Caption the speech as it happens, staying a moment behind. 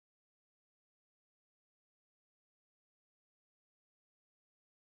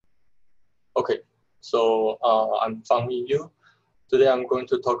Okay, so I'm Fang-Yi Yu. Today I'm going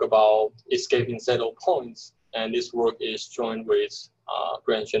to talk about escaping saddle points, and this work is joined with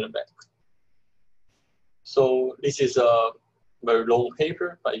Schoenebeck. So this is a very long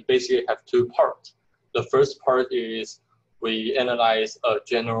paper, but it basically have two parts. The first part is we analyze a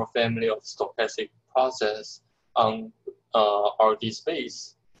general family of stochastic process on RD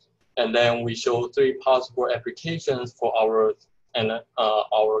space, and then we show three possible applications for our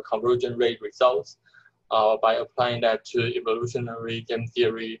conversion rate results by applying that to evolutionary game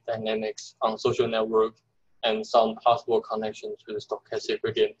theory dynamics on social network and some possible connection to stochastic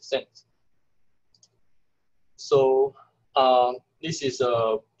gradient descent. So this is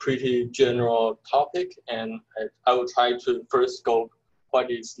a pretty general topic, and I will try to first go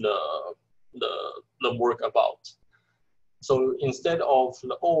what is the work about. So instead of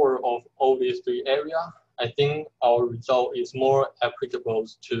the overall of all these three areas, I think our result is more applicable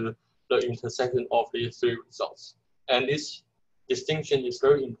to the intersection of these three results. And this distinction is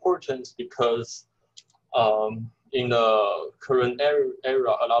very important because in the current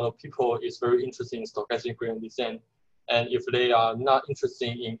era, a lot of people is very interested in stochastic gradient descent. And if they are not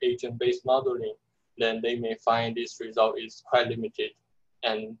interested in agent-based modeling, then they may find this result is quite limited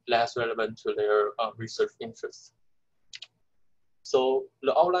and less relevant to their research interests. So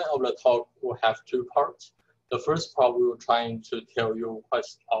the outline of the talk will have two parts. The first part, we will try to tell you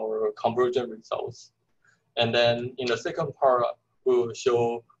what's our conversion results. And then in the second part, we will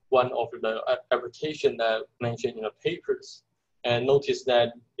show one of the applications that mentioned in the papers. And notice that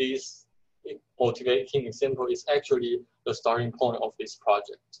this motivating example is actually the starting point of this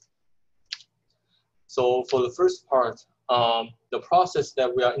project. So for the first part, the process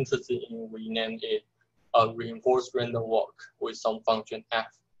that we are interested in, we named it a reinforced random walk with some function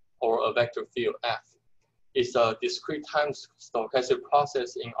f or a vector field f. It's a discrete time stochastic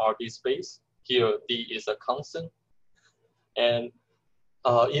process in RD space. Here, d is a constant. And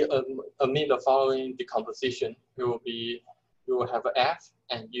amid the following decomposition, we will have f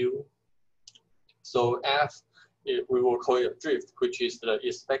and u. So f, we will call it a drift, which is the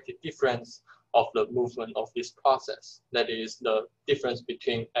expected difference of the movement of this process. That is the difference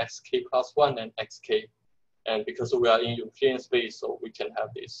between xk plus 1 and xk. And because we are in Euclidean space, so we can have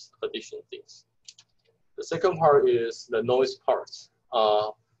these addition things. The second part is the noise part.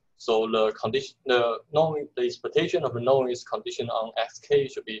 So the condition, the expectation of the noise condition on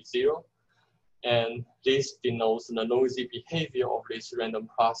xk should be 0. And this denotes the noisy behavior of this random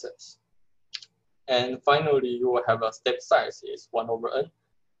process. And finally, you will have a step size is 1 over n.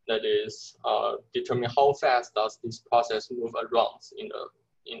 That is determine how fast does this process move around in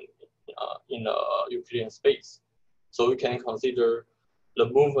the Euclidean space. So you can consider the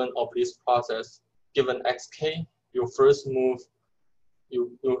movement of this process given xk. You first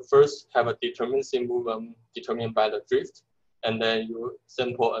have a deterministic movement determined by the drift, and then you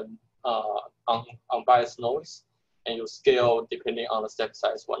sample an unbiased noise, and you scale depending on the step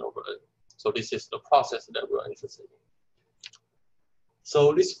size 1 over n. So this is the process that we are interested in.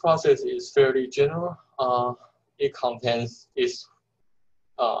 So this process is fairly general. It contains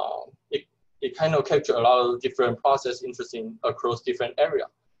it kind of captures a lot of different process interesting across different areas.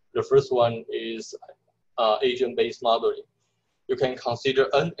 The first one is agent-based modeling. You can consider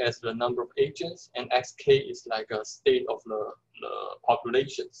n as the number of agents, and xk is like a state of the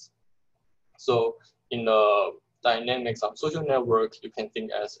populations. So in the dynamics of social network, you can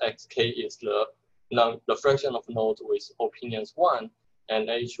think as xk is the fraction of nodes with opinions 1, and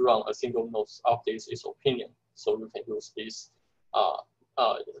each round a single node updates its opinion. So you can use this.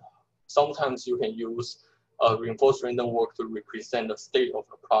 Sometimes you can use a reinforced random walk to represent the state of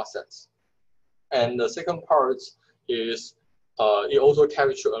the process. And the second part is it also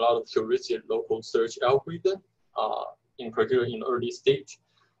captures a lot of heuristic local search algorithm, in particular in early stage.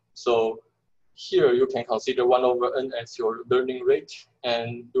 So here you can consider 1 over n as your learning rate,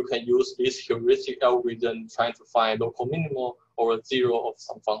 and you can use this heuristic algorithm trying to find local minimal or 0 of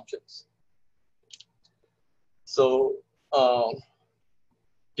some functions. So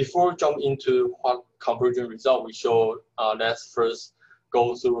before jump into what conversion result we show, let's first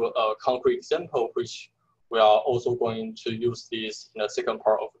go through a concrete example, which we are also going to use this in the second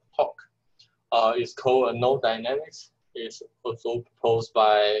part of the talk. It's called a node dynamics. It's also proposed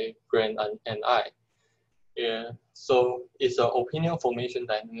by Grant and I. So it's an opinion formation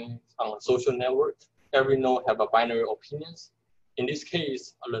dynamics on a social network. Every node have a binary opinions. In this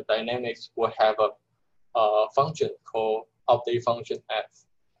case, the dynamics will have a function called update function f.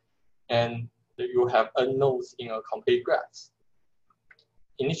 And you have n nodes in a complete graph.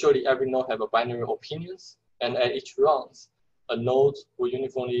 Initially, every node have a binary opinions, and at each round, a node will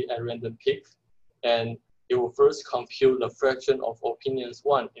uniformly at random pick, and it will first compute the fraction of opinions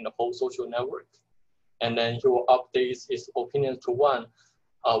 1 in the whole social network. And then he will update its opinions to 1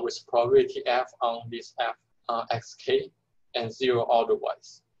 with probability f on this f xk and 0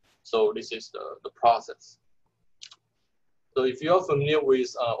 otherwise. So this is the process. So if you are familiar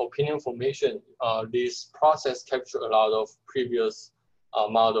with opinion formation, this process captures a lot of previous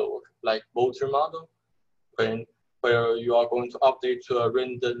model, like voter model, where you are going to update to a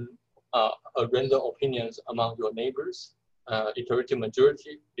random opinions among your neighbors. Iterative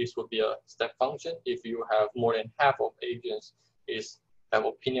majority, this would be a step function. If you have more than half of agents have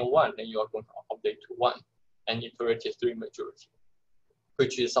opinion 1, then you are going to update to 1. And iterative 3 majority,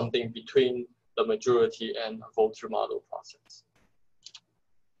 which is something between the majority and voter model process.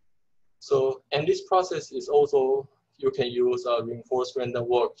 So, and this process is also, you can use reinforced random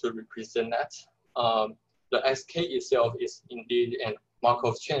walk to represent that. The SK itself is indeed a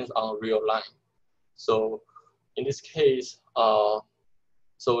Markov chain on a real line. So in this case, so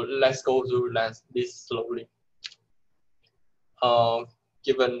let's go through this slowly.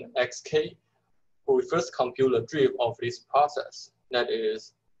 Given xk, we first compute the drift of this process. That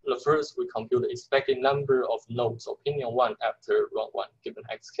is, first we compute the expected number of nodes opinion 1 after run 1 given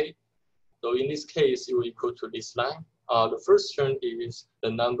xk. So in this case, it will equal to this line. The first term is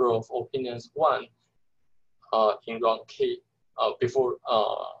the number of opinions 1 in run k before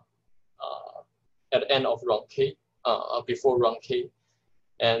at the end of run k before run k,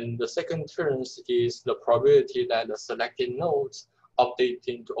 and the second term is the probability that the selected nodes update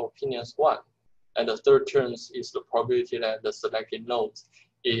into opinions 1, and the third term is the probability that the selected nodes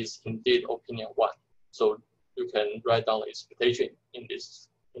is indeed opinion 1. So you can write down the expectation in this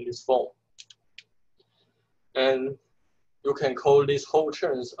form, and you can call this whole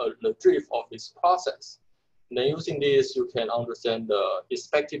terms the drift of this process. And then using this, you can understand the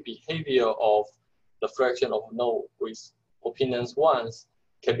expected behavior of the fraction of node with opinions 1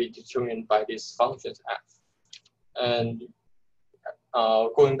 can be determined by these functions f. And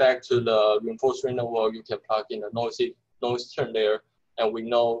going back to the reinforced random walk, you can plug in the noise term there, and we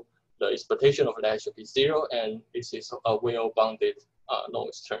know the expectation of that should be 0, and this is a well-bounded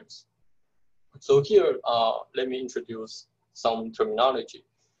noise terms. So here, let me introduce some terminology.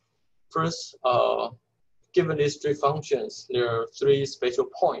 First, given these 3 functions, there are 3 spatial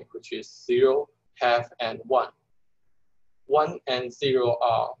points, which is 0, half, and 1. 1 and 0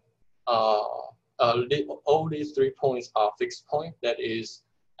 are, all these 3 points are fixed point, that is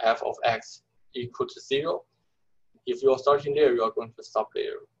f of x equal to 0. If you are starting there, you are going to stop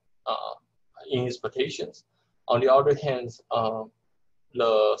there in expectations. On the other hand,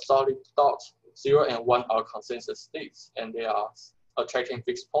 the solid dots 0 and 1 are consensus states, and they are attracting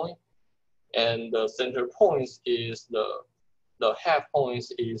fixed point. And the center points is the half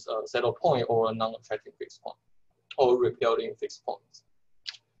points is a saddle point or a non-attracting fixed point, or repelling fixed points.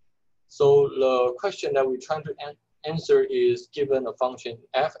 So the question that we're trying to answer is, given a function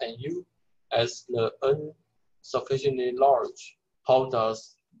f and u as the n sufficiently large, how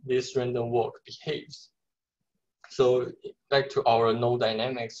does this random walk behaves? So back to our node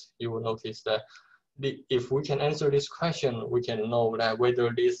dynamics, you will notice that if we can answer this question, we can know that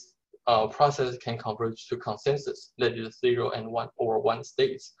whether this process can converge to consensus, that is 0 and 1 or 1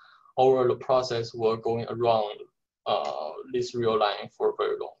 states, or the process will going around this real line for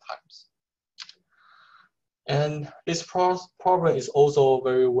very long times. And this problem is also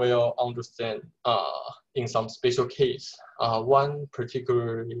very well understood in some special case. One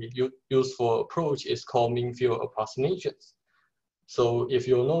particularly useful approach is called mean field approximations. So if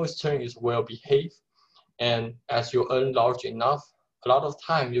your noise term is well behaved, and as you earn large enough, a lot of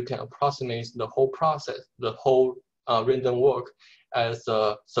time you can approximate the whole process, the whole random walk, as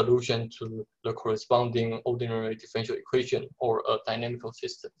a solution to the corresponding ordinary differential equation or a dynamical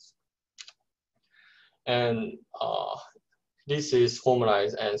system. And this is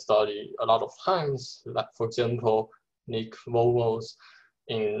formalized and studied a lot of times. Like, for example, Nick Vogels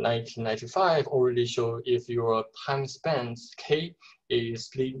in 1995 already showed if your time span k is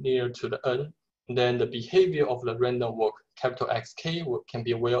linear to the n, then the behavior of the random walk capital Xk can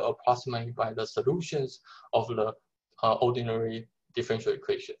be well approximated by the solutions of the ordinary differential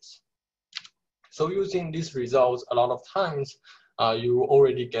equations. So using these results, a lot of times you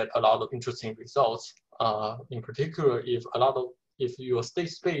already get a lot of interesting results. In particular, if your state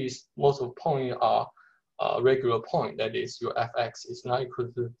space, most of the points are regular point, that is your fx is not equal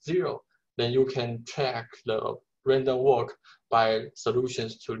to 0, then you can track the random walk by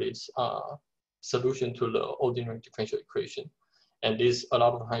solutions to this solution to the ordinary differential equation. And this, a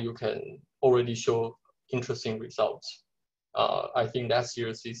lot of time you can already show interesting results. I think last year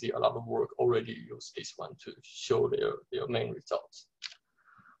CC a lot of work already used this one to show their main results.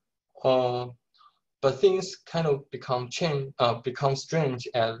 But things kind of become strange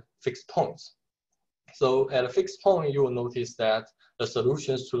at fixed points. So at a fixed point, you will notice that the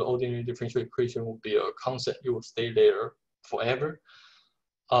solutions to the ordinary differential equation will be a constant. It will stay there forever.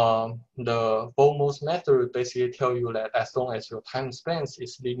 The Volmos method basically tell you that as long as your time spans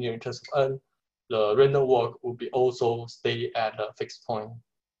is linear in terms of n, the random walk will be also stay at a fixed point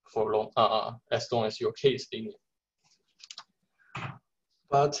for as long as your k is linear.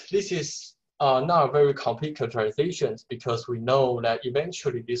 But this is not a very complete characterization, because we know that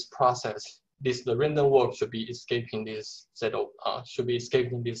eventually this process, the random walk should be escaping this set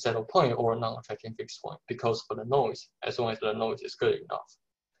of point or non-attracting fixed point, because for the noise, as long as the noise is good enough.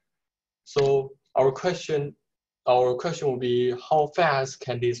 So our question will be, how fast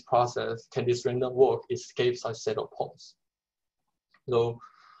can this random walk escape such set of points? So,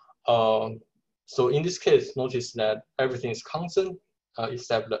 so in this case, notice that everything is constant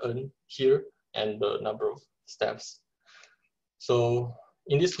except the n here and the number of steps. So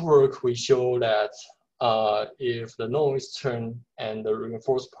in this work, we show that if the noise term and the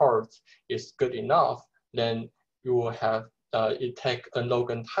reinforced part is good enough, then you will have it take n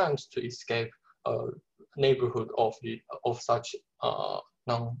log n times to escape a neighborhood of such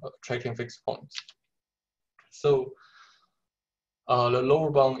non-attracting fixed points. So the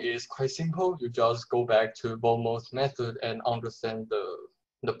lower bound is quite simple. You just go back to Volmos method and understand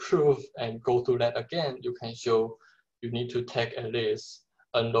the proof and go through that again. You can show you need to take at least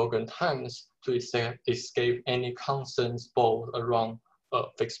n log n times to escape any constant ball around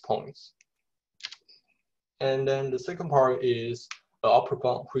fixed points. And then the second part is the upper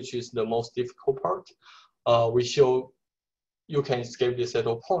bound, which is the most difficult part. We show you can escape this set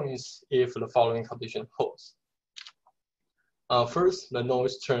of points if the following condition holds. First, the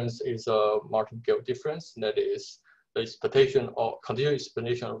noise terms is a martingale difference. That is, the expectation or continuous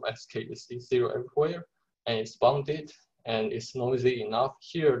expectation of sk is zero everywhere, and it's bounded and it's noisy enough.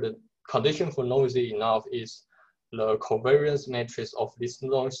 Here, the condition for noisy enough is the covariance matrix of this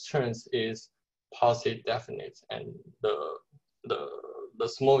noise terms is positive definite, and the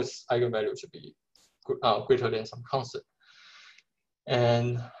smallest eigenvalue should be greater than some constant.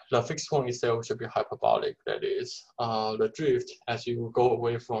 And the fixed point itself should be hyperbolic. That is, the drift as you go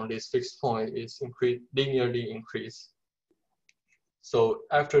away from this fixed point is linearly increase. So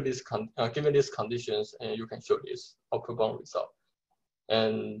after this, given these conditions, and you can show this upper bound result.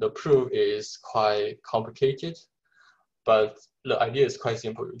 And the proof is quite complicated, but the idea is quite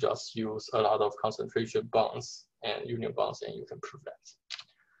simple. You just use a lot of concentration bonds and union bonds, and you can prove that.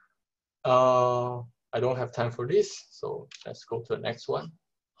 I don't have time for this, so let's go to the next one.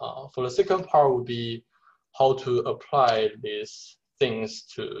 For the second part would be how to apply these things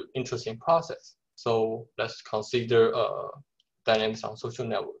to interesting process. So let's consider dynamics on social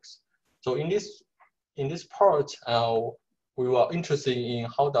networks. So in this part, we are interested in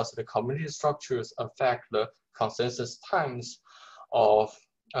how does the community structures affect the consensus times of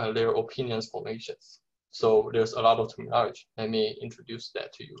their opinions formations. So there's a lot of terminology. Let me introduce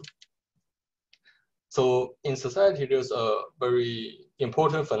that to you. So in society, there's a very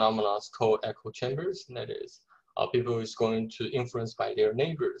important phenomenon called echo chambers. That is, people is going to influence by their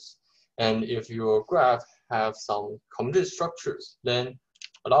neighbors. And if your graph have some community structures, then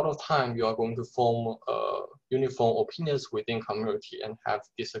a lot of time you are going to form uniform opinions within community and have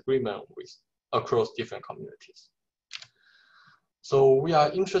disagreement across different communities. So we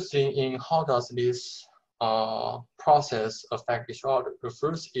are interested in how does this process affect each other. The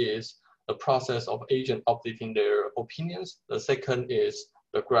first is the process of agent updating their opinions. The second is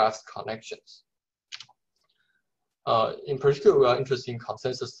the graph's connections. In particular, we are interested in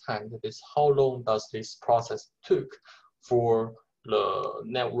consensus time. That is, how long does this process took for the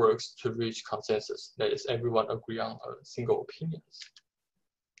networks to reach consensus? That is, everyone agree on a single opinions.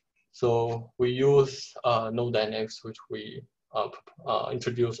 So we use node dynamics, which we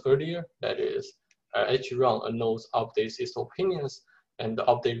introduced earlier. That is, each round a node updates its opinions, and the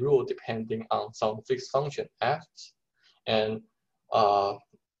update rule depending on some fixed function f, and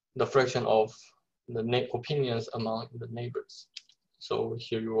the fraction of the opinions among the neighbors. So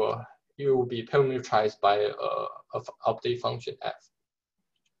here you will be parameterized by a update function f.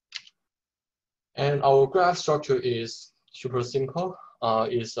 And our graph structure is super simple.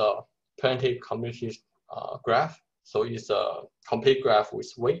 It's a planetic community graph. So it's a complete graph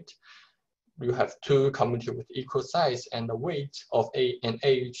with weight. You have two communities with equal size, and the weight of A and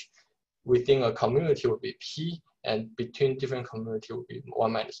H within a community will be P, and between different communities will be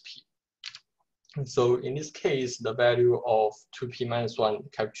 1 minus P. So in this case, the value of 2p minus 1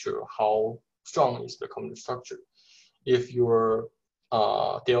 capture how strong is the computer structure. If your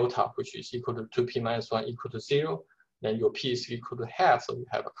delta, which is equal to 2p minus 1 equal to 0, then your p is equal to half, so you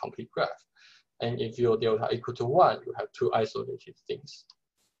have a complete graph. And if your delta equal to 1, you have two isolated things.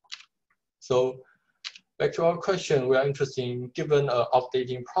 So back to our question, we are interested in, given an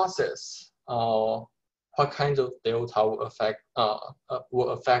updating process, what kind of delta will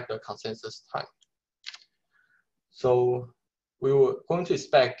affect the consensus time. So we were going to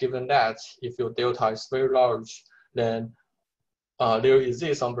expect, given that if your delta is very large, then there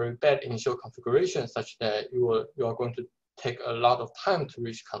exists some very bad initial configuration such that you are going to take a lot of time to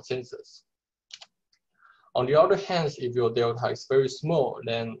reach consensus. On the other hand, if your delta is very small,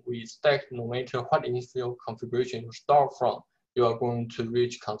 then we expect no matter what initial configuration you start from, you are going to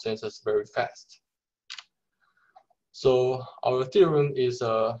reach consensus very fast. So our theorem is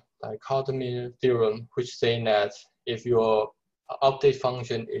a dichotomy theorem, which saying that if your update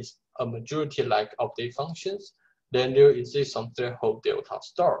function is a majority-like update functions, then there exists some threshold delta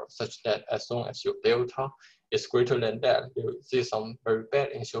star, such that as long as your delta is greater than that, there exists some very bad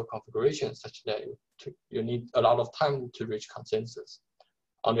initial configuration, such that you need a lot of time to reach consensus.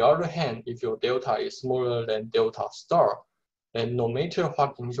 On the other hand, if your delta is smaller than delta star, then no matter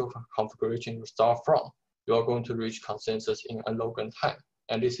what initial configuration you start from, you are going to reach consensus in unloged time.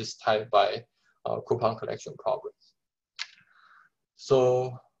 And this is typed by coupon collection problems.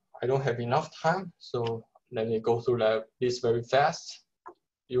 So I don't have enough time, so let me go through this very fast.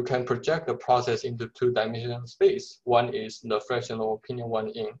 You can project the process into two-dimensional space. One is the fractional opinion one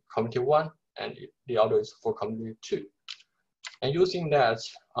in community 1, and the other is for community 2. And using that,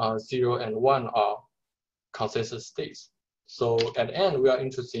 0 and 1 are consensus states. So at the end, we are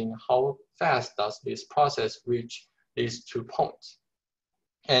interested in how fast does this process reach these 2 points.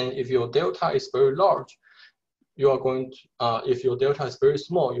 And if your delta is very large, you are going to, if your delta is very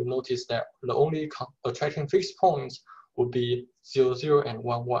small, you notice that the only attracting fixed points would be 0, 0, and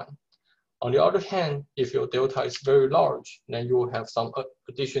 1, 1. On the other hand, if your delta is very large, then you will have some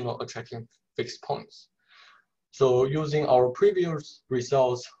additional attracting fixed points. So using our previous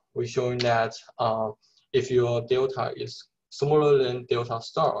results, we're showing that if your delta is smaller than delta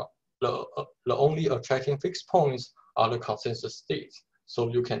star, the only attracting fixed points are the consensus states.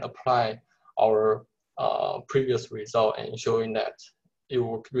 So you can apply our previous result and showing that it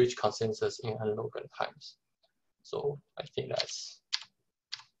will reach consensus in unloged times. So I think that's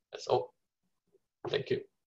all. Thank you.